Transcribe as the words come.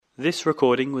This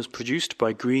recording was produced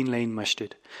by Green Lane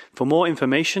Masjid. For more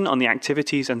information on the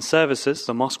activities and services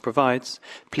the mosque provides,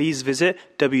 please visit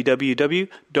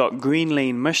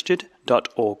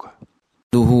www.greenlanemasjid.org.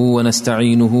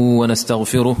 ونستعينه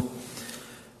ونستغفره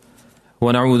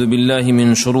ونعوذ بالله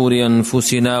من شرور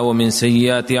أنفسنا ومن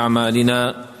سيئات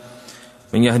أعمالنا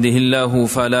من يهده الله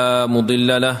فلا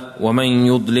مضل له ومن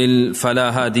يضلل فلا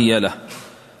هادي له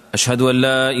أشهد أن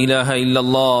لا إله إلا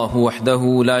الله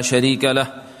وحده لا شريك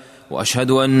له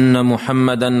وأشهد أن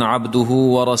محمدا عبده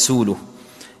ورسوله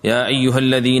يا أيها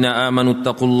الذين آمنوا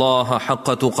اتقوا الله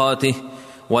حق تقاته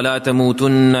ولا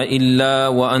تموتن إلا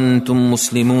وأنتم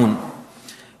مسلمون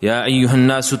يا أيها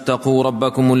الناس اتقوا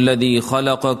ربكم الذي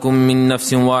خلقكم من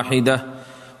نفس واحدة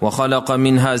وخلق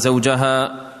منها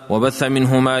زوجها وبث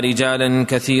منهما رجالا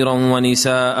كثيرا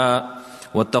ونساء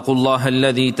واتقوا الله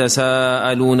الذي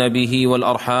تساءلون به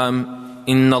والأرحام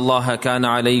إن الله كان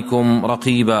عليكم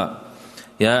رقيبا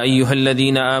يا أيها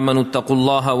الذين آمنوا اتقوا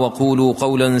الله وقولوا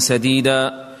قولا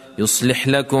سديدا يصلح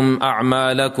لكم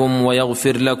أعمالكم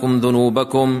ويغفر لكم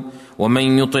ذنوبكم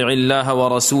ومن يطع الله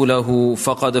ورسوله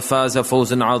فقد فاز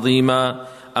فوزا عظيما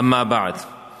أما بعد.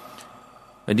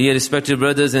 My dear respected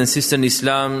brothers and sisters in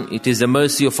Islam, it is the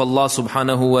mercy of Allah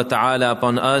subhanahu wa ta'ala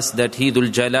upon us that He Dhul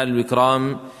Jalal wal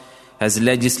Ikram has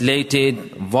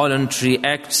legislated voluntary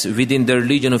acts within the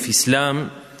religion of Islam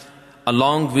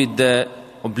along with the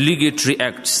obligatory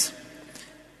acts.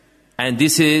 And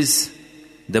this is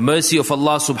the mercy of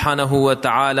Allah subhanahu wa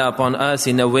ta'ala upon us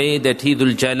in a way that He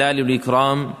Dhul Jalal wal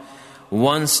Ikram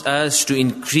wants us to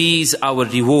increase our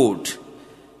reward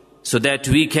so that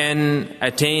we can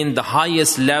attain the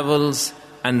highest levels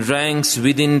and ranks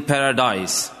within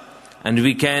paradise, and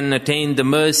we can attain the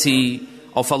mercy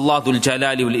of Allah Dhul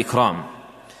Jalal wal Ikram.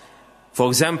 For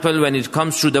example, when it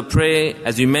comes to the prayer,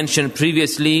 as we mentioned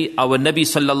previously, our Nabi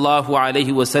sallallahu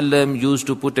alayhi wasallam used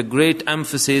to put a great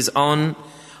emphasis on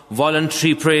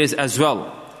voluntary prayers as well.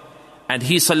 And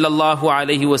he sallallahu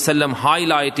alayhi wasallam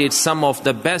highlighted some of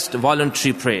the best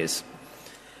voluntary prayers.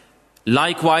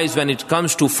 Likewise, when it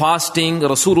comes to fasting,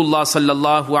 Rasulullah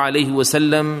sallallahu alayhi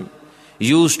wasallam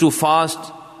used to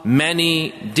fast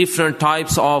many different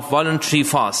types of voluntary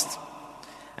fast.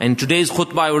 In today's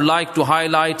khutbah, I would like to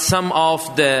highlight some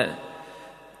of the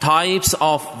types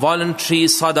of voluntary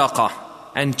sadaqah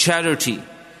and charity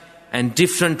and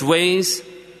different ways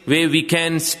where we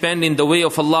can spend in the way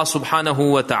of Allah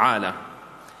subhanahu wa ta'ala.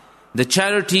 The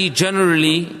charity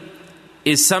generally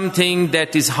is something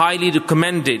that is highly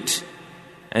recommended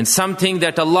and something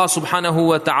that Allah subhanahu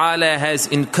wa ta'ala has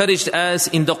encouraged us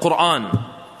in the Quran.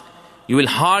 You will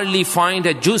hardly find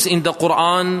a juz in the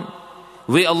Quran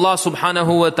where Allah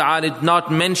subhanahu wa ta'ala did not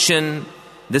mention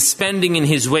the spending in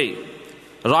His way.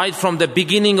 Right from the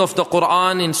beginning of the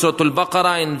Quran in Surah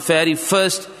Al-Baqarah, in very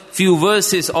first few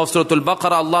verses of Surah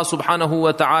Al-Baqarah, Allah subhanahu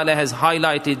wa ta'ala has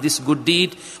highlighted this good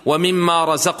deed, وَمِمَّا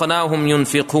رَزَقْنَاهُمْ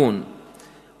يُنْفِقُونَ.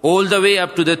 All the way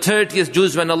up to the 30th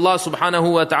juz when Allah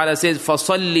subhanahu wa ta'ala says,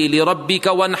 فَصَلِّ لِرَبِّكَ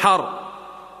وَانْحَرْ.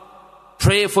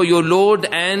 Pray for your Lord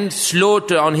and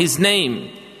slaughter on His name.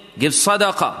 Give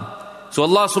sadaqah. So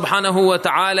Allah subhanahu wa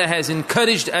ta'ala has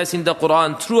encouraged us in the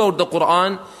Quran, throughout the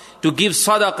Quran, to give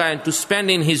sadaqah and to spend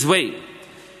in His way.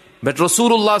 But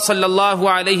Rasulullah sallallahu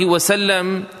alayhi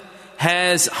wasallam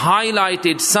has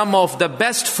highlighted some of the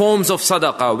best forms of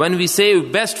sadaqah. When we say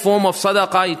best form of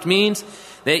sadaqah, it means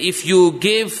that if you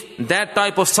give that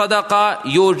type of sadaqah,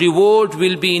 your reward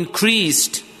will be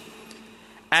increased.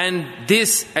 And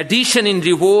this addition in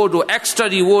reward or extra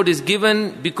reward is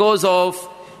given because of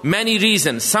many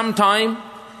reasons. Sometimes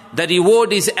the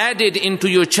reward is added into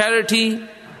your charity.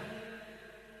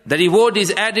 The reward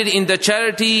is added in the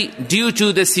charity due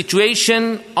to the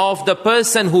situation of the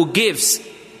person who gives,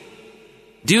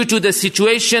 due to the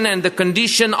situation and the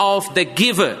condition of the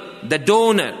giver, the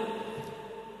donor.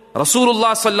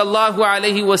 Rasulullah sallallahu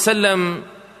alayhi wasallam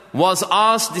was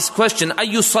asked this question,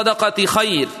 Ayyu sadaqati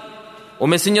khair? O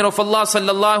Messenger of Allah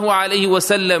sallallahu alayhi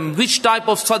wasallam, which type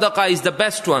of sadaqah is the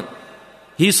best one?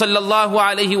 He sallallahu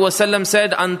alayhi wasallam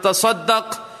said, Anta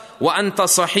saddaq wa anta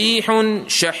sahihun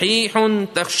shahihun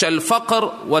takhsha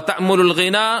al-faqr wa ta'mul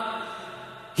al-ghina.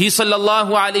 He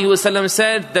sallallahu alayhi wasallam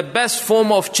said, the best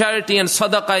form of charity and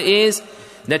sadaqah is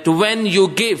that when you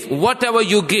give, whatever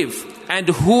you give and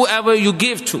whoever you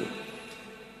give to,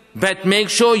 but make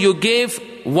sure you give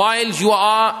while you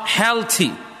are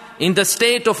healthy, in the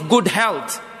state of good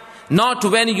health, not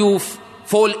when you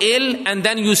fall ill and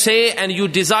then you say and you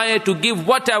desire to give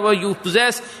whatever you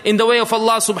possess in the way of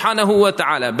Allah subhanahu wa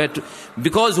ta'ala. But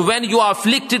because when you are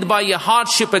afflicted by a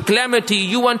hardship, a calamity,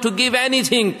 you want to give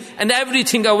anything and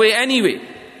everything away anyway.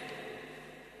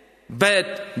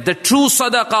 But the true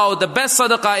sadaqah or the best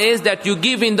sadaqah is that you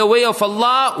give in the way of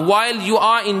Allah while you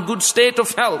are in good state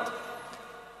of health.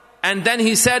 And then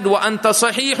he said, وَأَنْتَ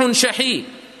صَحِيحٌ شَحِيٌّ.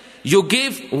 You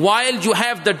give while you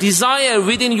have the desire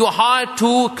within your heart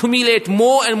to accumulate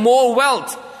more and more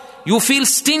wealth. You feel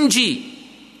stingy.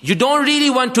 You don't really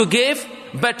want to give,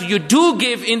 but you do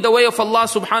give in the way of Allah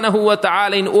subhanahu wa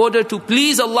ta'ala in order to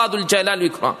please Allah Dhul Jalal wal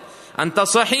Ikram. أَنْتَ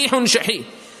صَحِيحٌ شَحِيٌّ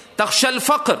تَخْشَى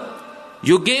الْفَقْرِ.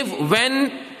 You give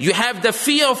when you have the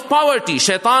fear of poverty.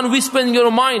 Shaitan whispers in your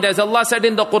mind, as Allah said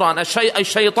in the Quran,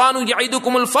 الشَّيْطَانُ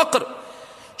يَعِدُكُمُ الْفَقْرِ.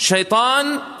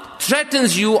 Shaitan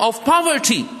threatens you of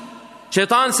poverty.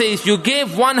 Shaitan says, you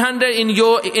gave 100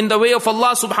 in the way of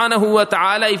Allah subhanahu wa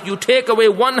ta'ala. If you take away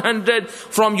 100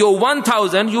 from your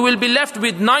 1,000, you will be left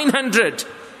with 900.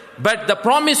 But the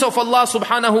promise of Allah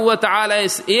subhanahu wa ta'ala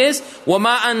is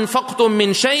وَمَا أَنفَقْتُم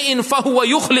مِّن شَيْءٍ فَهُوَ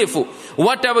يُخْلِفُ.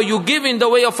 Whatever you give in the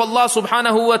way of Allah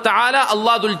subhanahu wa ta'ala,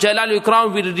 Allah Dhul Jalal wal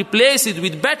Ikram will replace it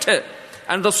with better.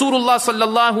 And Rasulullah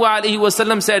sallallahu alayhi wa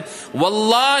sallam said,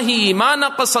 Wallahi ma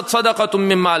naqasat sadaqatum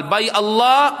min mal. By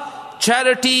Allah,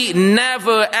 charity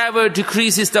never ever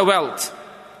decreases the wealth.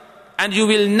 And you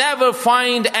will never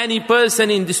find any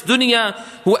person in this dunya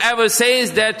who ever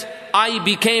says that I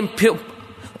became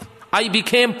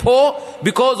poor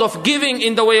because of giving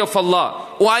in the way of Allah,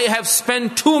 or I have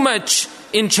spent too much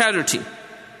in charity.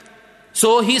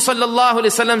 So he sallallahu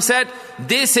alayhi wa sallam said,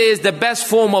 this is the best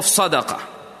form of sadaqah.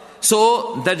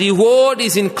 So the reward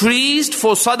is increased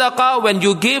for sadaqah when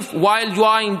you give while you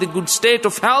are in the good state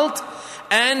of health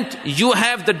and you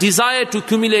have the desire to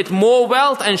accumulate more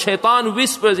wealth, and shaitan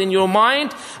whispers in your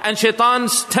mind and shaitan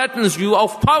threatens you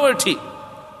of poverty.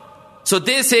 So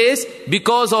this is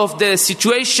because of the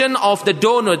situation of the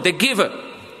donor, the giver.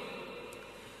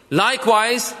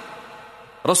 Likewise,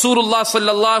 Rasulullah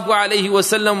sallallahu alayhi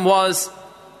wasallam was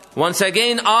once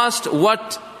again asked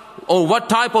what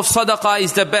type of sadaqah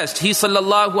is the best. He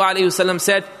sallallahu alayhi wasallam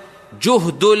said,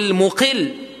 Juhdul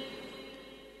muqil.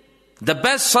 The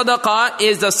best sadaqah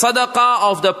is the sadaqah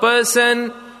of the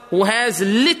person who has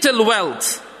little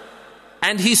wealth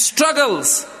and he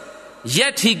struggles,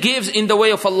 yet he gives in the way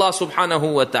of Allah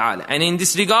subhanahu wa ta'ala. And in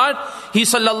this regard, he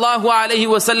sallallahu alayhi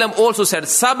wasallam also said,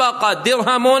 Sabaqa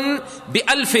dirhamun bi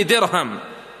alfi dirham.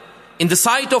 In the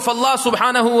sight of Allah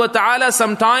subhanahu wa ta'ala,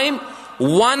 sometime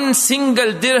one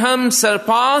single dirham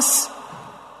surpass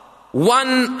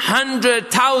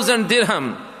 100,000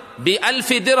 dirham. Bi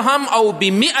alfi dirham or bi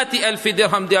mi'ati alfi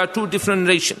dirham. There are two different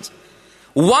narrations.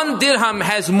 One dirham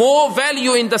has more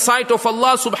value in the sight of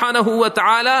Allah subhanahu wa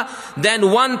ta'ala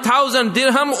than 1,000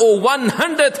 dirham or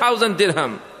 100,000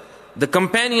 dirham. The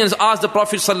companions asked the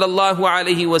Prophet sallallahu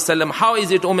alaihi wasallam, how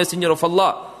is it, O Messenger of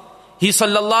Allah? He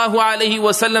sallallahu alaihi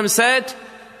wasallam said,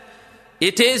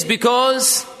 it is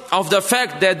because of the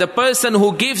fact that the person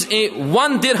who gives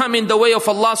one dirham in the way of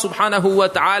Allah subhanahu wa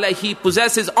ta'ala, he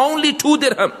possesses only 2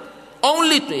 dirham.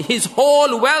 Only his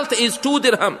whole wealth is 2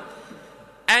 dirham.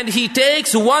 And he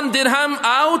takes 1 dirham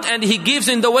out and he gives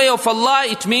in the way of Allah.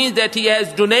 It means that he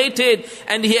has donated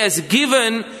and he has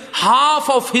given half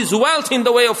of his wealth in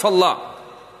the way of Allah.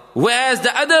 Whereas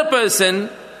the other person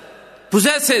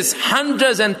possesses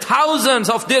hundreds and thousands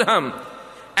of dirham,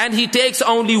 and he takes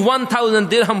only 1,000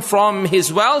 dirham from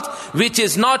his wealth, which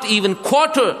is not even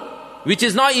quarter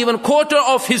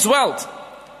of his wealth.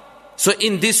 So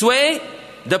in this way,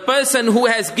 the person who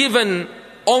has given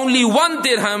only 1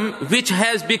 dirham, which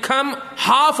has become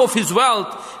half of his wealth,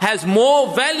 has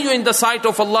more value in the sight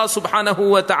of Allah subhanahu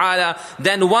wa ta'ala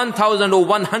than 1,000 or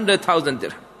 100,000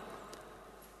 dirham.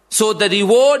 So the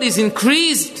reward is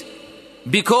increased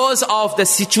because of the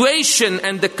situation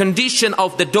and the condition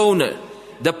of the donor,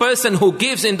 the person who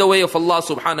gives in the way of Allah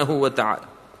subhanahu wa ta'ala.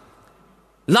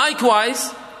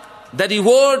 Likewise, the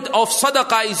reward of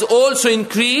sadaqah is also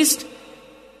increased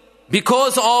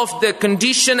because of the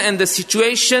condition and the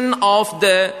situation of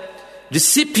the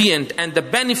recipient and the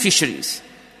beneficiaries.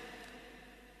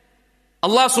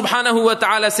 Allah subhanahu wa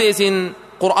ta'ala says in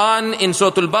Quran, in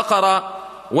Surah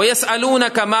Al-Baqarah,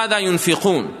 وَيَسْأَلُونَكَ مَاذَا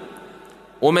يُنْفِقُونَ.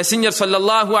 O Messenger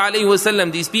sallallahu alayhi wa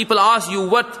sallam, these people ask you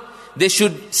what they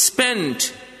should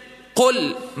spend.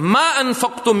 قُلْ مَا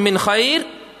أَنفَقْتُم مِّنْ خَيْرٍ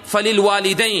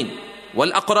فَلِلْوَالِدَيْنِ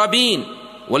وَالْأَقْرَبِينَ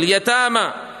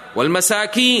وَالْيَتَامَى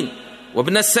وَالْمَسَاكِينَ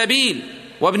وَابْنَ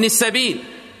السَّبِيلِ.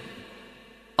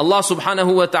 Allah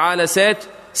subhanahu wa ta'ala said,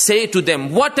 say to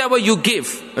them, whatever you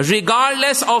give,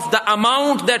 regardless of the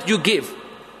amount that you give,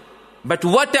 but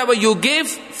whatever you give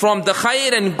from the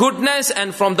khair and goodness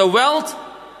and from the wealth,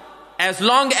 as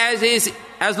long as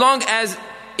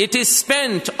it is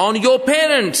spent on your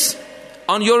parents,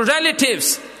 on your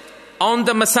relatives, on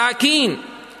the masakeen,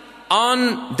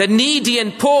 on the needy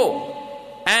and poor,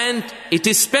 and it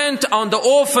is spent on the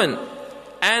orphan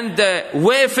and the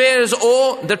wayfarers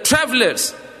or the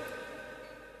travelers,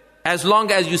 as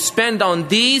long as you spend on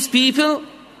these people,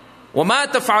 وَمَا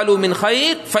تَفْعَلُوا مِنْ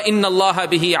خَيْرٍ فَإِنَّ اللَّهَ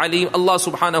بِهِ عَلِيمٌ, Allah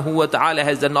subhanahu wa ta'ala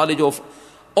has the knowledge of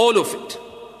all of it.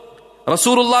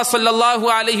 Rasulullah sallallahu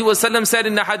alayhi wa sallam said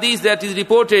in the hadith that is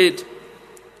reported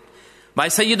by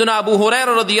Sayyiduna Abu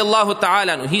Hurairah radiyallahu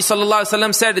ta'ala, he sallallahu alayhi wa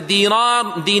sallam said,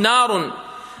 dinarun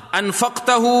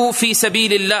anfaqtahu fi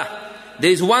sabilillah.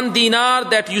 There is one dinar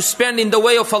that you spend in the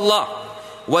way of Allah.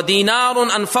 Wa dinarun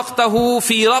anfaqtahu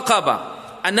fi raqaba.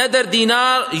 Another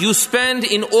dinar you spend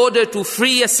in order to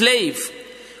free a slave.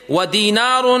 Wa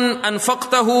dinarun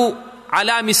anfaqtahu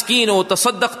ala miskin, or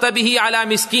tasaddaqta bihi ala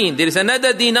miskin. There is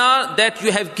another dinar that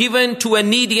you have given to a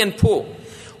needy and poor.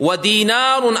 Wa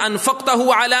dinarun anfaqtahu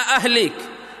ala ahlik.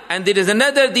 And there is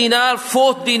another dinar,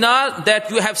 fourth dinar, that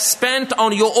you have spent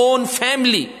on your own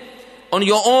family, on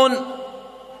your own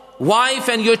wife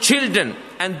and your children,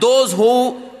 and those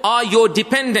who are your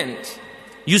dependent.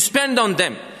 You spend on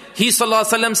them. He sallallahu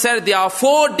alaihi wasallam said there are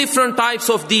 4 different types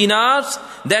of dinars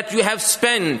that you have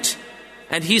spent.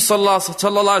 And he sallallahu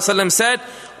alaihi wasallam said,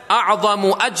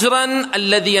 أَعْظَمُ أَجْرًا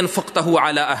الَّذِي أَنْفَقْتَهُ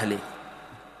عَلَى أَهْلِهِ.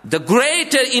 The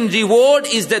greater in reward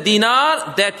is the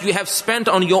dinar that you have spent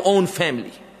on your own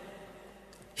family.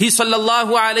 He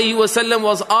sallallahu alaihi wasallam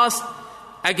was asked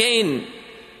again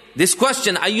this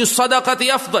question, أَيُّ الصَّدَقَةِ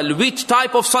أَفْضَلُ, which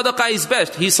type of sadaqah is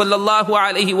best? He sallallahu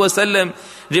alaihi wasallam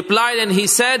replied and he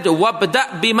said,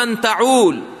 وَابْدَأْ بِمَنْ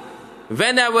تَعُولُ.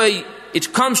 Whenever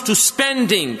it comes to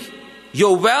spending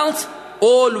your wealth,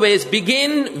 always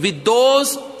begin with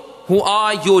those who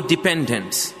are your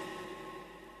dependents.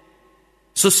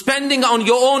 So spending on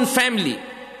your own family.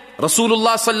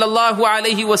 Rasulullah sallallahu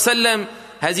alaihi wasallam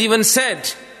has even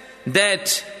said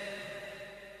that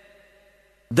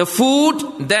the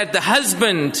food that the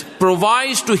husband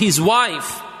provides to his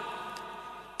wife,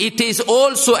 it is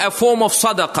also a form of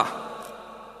sadaqah.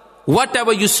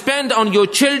 Whatever you spend on your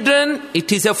children,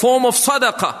 it is a form of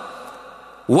sadaqah.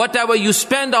 Whatever you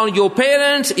spend on your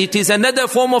parents, it is another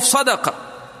form of sadaqah.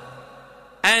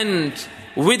 And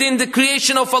within the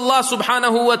creation of Allah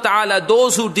subhanahu wa ta'ala,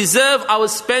 those who deserve our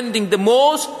spending the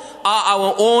most are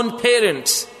our own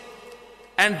parents.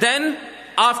 And then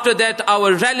after that,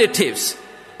 our relatives.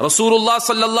 Rasulullah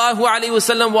sallallahu alaihi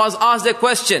wasallam was asked a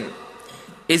question,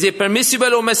 is it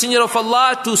permissible, O Messenger of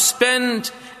Allah, to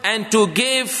spend and to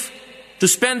give, to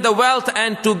spend the wealth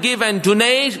and to give and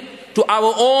donate to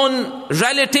our own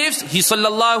relatives? He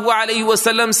sallallahu alaihi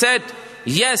wasallam said,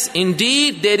 yes,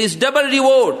 indeed, there is double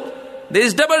reward. There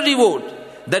is double reward.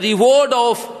 The reward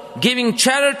of giving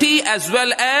charity as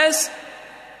well as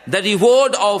the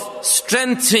reward of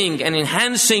strengthening and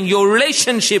enhancing your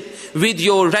relationship with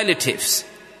your relatives.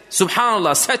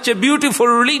 Subhanallah, such a beautiful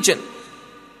religion.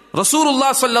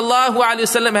 Rasulullah sallallahu alaihi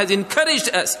wasallam has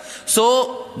encouraged us.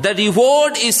 So the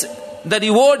reward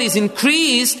is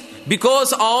increased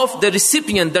because of the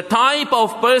recipient, the type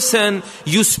of person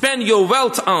you spend your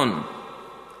wealth on.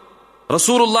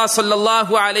 Rasulullah sallallahu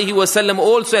alaihi wasallam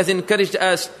also has encouraged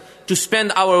us to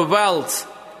spend our wealth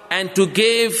and to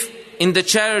give in the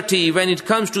charity. When it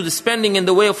comes to the spending in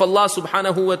the way of Allah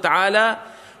subhanahu wa ta'ala,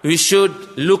 we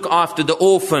should look after the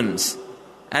orphans.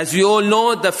 As we all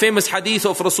know, the famous hadith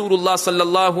of Rasulullah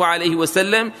sallallahu alaihi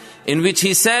wasallam, in which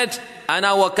he said,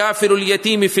 "Ana wa kafirul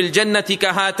yatimi fil jannati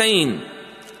kahatayn."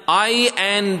 I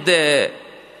and the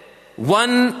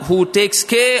one who takes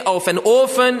care of an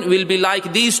orphan will be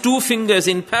like these 2 fingers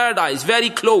in paradise, very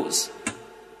close.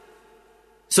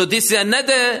 So this is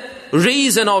another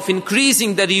reason of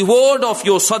increasing the reward of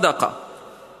your sadaqah.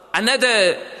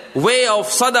 Another way of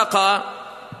sadaqah,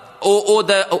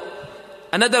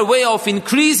 another way of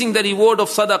increasing the reward of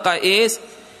sadaqah is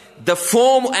the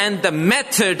form and the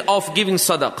method of giving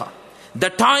sadaqah. The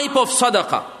type of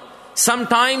sadaqah.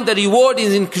 Sometimes the reward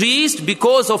is increased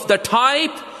because of the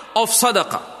type of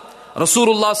sadaqah.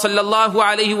 Rasulullah sallallahu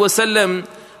alaihi wasallam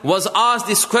was asked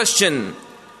this question,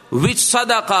 which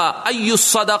sadaqah, ayyu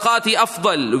sadaqati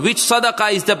afdal, which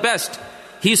sadaqah is the best?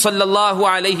 He sallallahu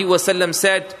alaihi wasallam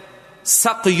said,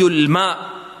 saqyul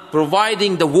ma,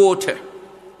 providing the water.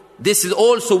 This is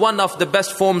also one of the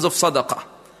best forms of sadaqah.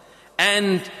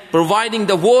 And providing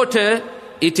the water,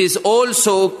 it is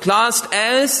also classed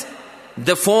as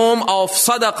the form of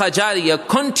sadaqah jariyah,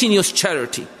 continuous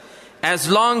charity. As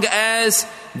long as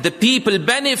the people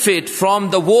benefit from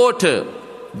the water,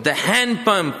 the hand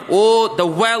pump or the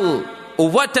well or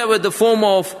whatever the form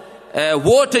of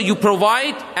water you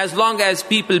provide, as long as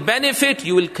people benefit,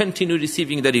 you will continue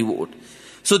receiving the reward.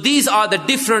 So these are the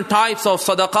different types of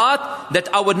sadaqat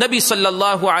that our Nabi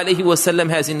sallallahu alayhi wasallam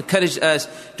has encouraged us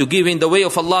to give in the way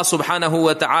of Allah subhanahu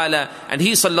wa ta'ala. And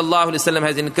He sallallahu alayhi wasallam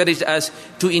has encouraged us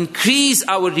to increase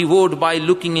our reward by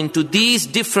looking into these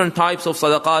different types of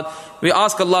sadaqat. We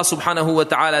ask Allah subhanahu wa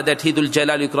ta'ala that He Dhul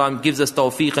Jalal Ikram gives us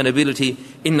tawfiq and ability.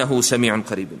 Innahu sami'un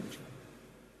qareebun.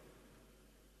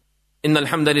 إن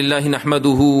الحمد لله نحمده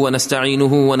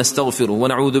ونستعينه ونستغفره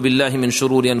ونعوذ بالله من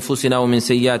شرور أنفسنا ومن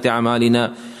سيئات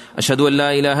أعمالنا أشهد أن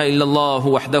لا إله إلا الله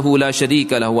وحده لا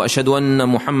شريك له وأشهد أن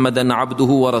محمدا عبده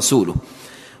ورسوله.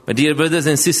 My dear brothers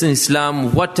and sisters in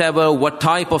Islam, what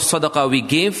type of sadaqah we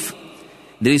give,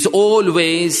 there is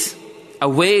always a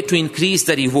way to increase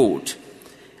the reward.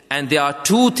 And there are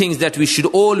two things that we should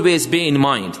always bear in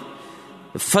mind.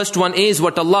 The first one is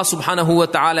what Allah subhanahu wa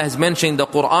ta'ala has mentioned in the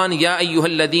Quran, Ya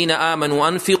ayyuhalladhina amanu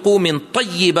anfiqu min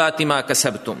tayyibati ma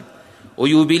kasabtum. O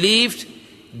you believed,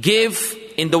 give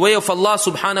in the way of Allah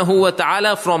subhanahu wa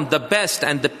ta'ala from the best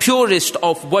and the purest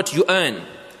of what you earn.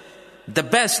 The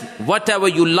best, whatever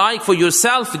you like for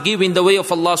yourself, give in the way of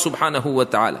Allah subhanahu wa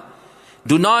ta'ala.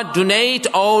 Do not donate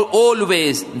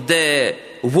always the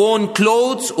worn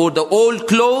clothes or the old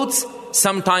clothes.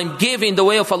 Sometimes give in the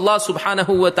way of Allah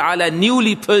subhanahu wa ta'ala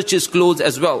newly purchased clothes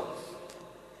as well.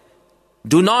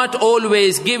 Do not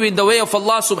always give in the way of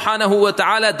Allah subhanahu wa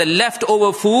ta'ala the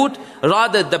leftover food.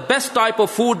 Rather, the best type of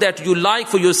food that you like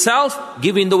for yourself,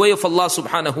 give in the way of Allah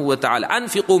subhanahu wa ta'ala.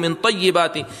 أَنْفِقُوا مِنْ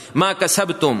طَيِّبَاتِ مَا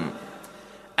كَسَبْتُمْ.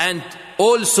 And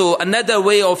also another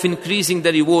way of increasing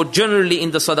the reward generally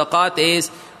in the sadaqat is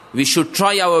we should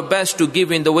try our best to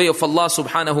give in the way of Allah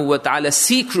subhanahu wa ta'ala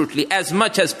secretly as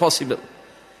much as possible.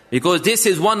 Because this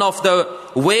is one of the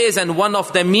ways and one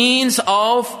of the means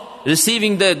of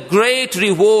receiving the great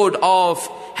reward of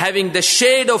having the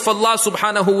shade of Allah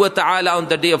subhanahu wa ta'ala on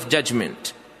the day of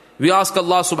judgment. We ask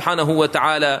Allah subhanahu wa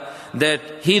ta'ala that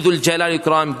He Dhul Jalal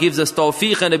Ikram gives us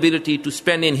tawfiq and ability to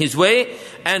spend in His way.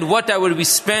 And whatever we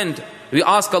spend, we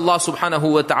ask Allah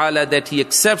subhanahu wa ta'ala that He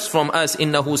accepts from us.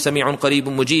 Innahu sami'un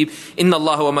qareebun mujib. Inna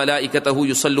Allah wa malaikatahu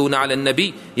yusalluna ala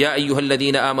nabi. Ya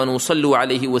ayyuhalladhina amanu sallu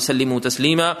alayhi wa sallimu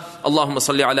taslima. Allahumma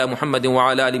salli ala Muhammadin wa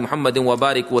ala ali Muhammadin wa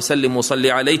barik wa sallim wa salli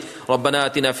alayhi. Rabbana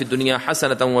atina fid dunya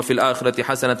hasanatan wa fil akhirati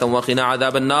hasanatan wa qina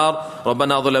adhaban nar.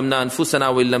 Rabbana zalamna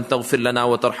anfusana wa illam taghfir lana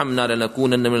wa tarhamna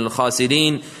lanakunanna minal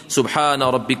khasirin. Subhana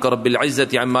rabbika rabbil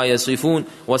izzati amma yasifun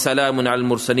wa salamun al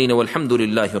mursalin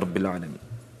walhamdulillahi rabbil alamin.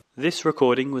 This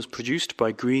recording was produced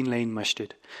by Green Lane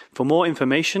Masjid. For more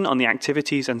information on the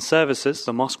activities and services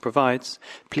the mosque provides,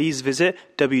 please visit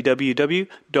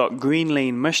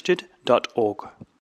www.greenlanemasjid.org.